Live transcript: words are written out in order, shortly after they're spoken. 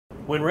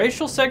When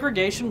racial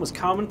segregation was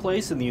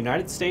commonplace in the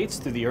United States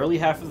through the early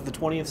half of the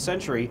 20th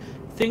century,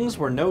 things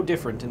were no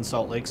different in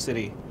Salt Lake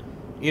City.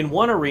 In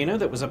one arena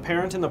that was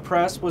apparent in the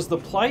press was the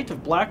plight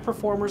of black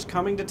performers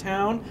coming to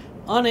town,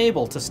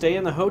 unable to stay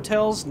in the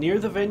hotels near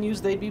the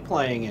venues they'd be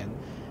playing in.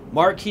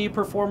 Marquee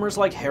performers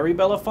like Harry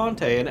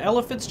Belafonte and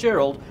Ella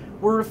Fitzgerald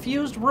were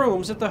refused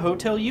rooms at the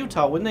Hotel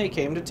Utah when they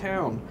came to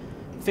town.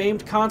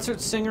 Famed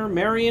concert singer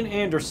Marian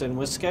Anderson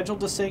was scheduled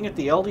to sing at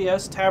the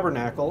LDS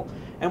Tabernacle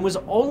and was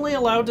only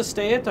allowed to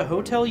stay at the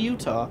Hotel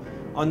Utah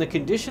on the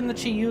condition that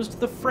she used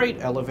the freight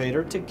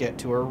elevator to get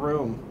to her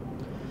room.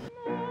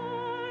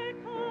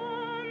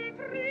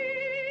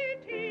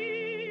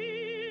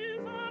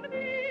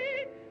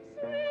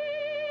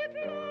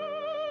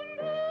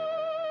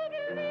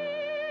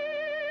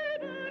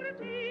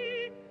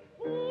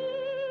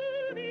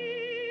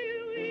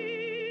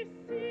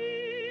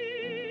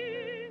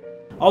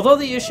 Although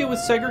the issue with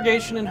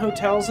segregation in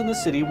hotels in the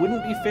city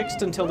wouldn't be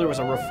fixed until there was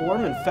a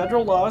reform in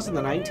federal laws in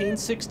the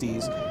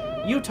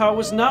 1960s, Utah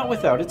was not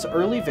without its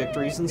early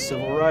victories in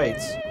civil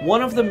rights.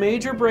 One of the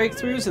major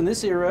breakthroughs in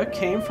this era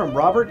came from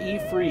Robert E.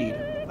 Freed,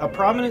 a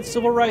prominent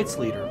civil rights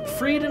leader.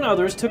 Freed and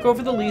others took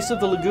over the lease of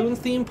the Lagoon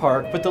theme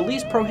park, but the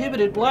lease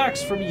prohibited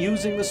blacks from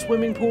using the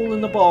swimming pool in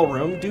the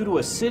ballroom due to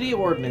a city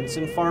ordinance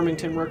in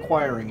Farmington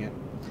requiring it.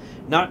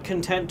 Not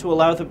content to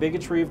allow the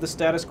bigotry of the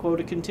status quo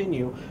to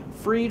continue,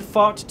 Freed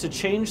fought to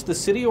change the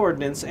city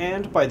ordinance,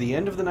 and by the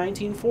end of the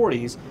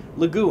 1940s,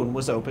 Lagoon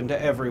was open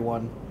to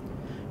everyone.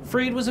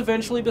 Freed was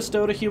eventually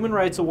bestowed a Human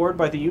Rights Award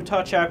by the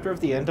Utah chapter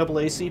of the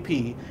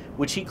NAACP,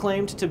 which he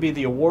claimed to be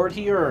the award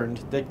he earned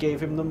that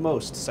gave him the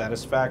most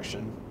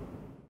satisfaction.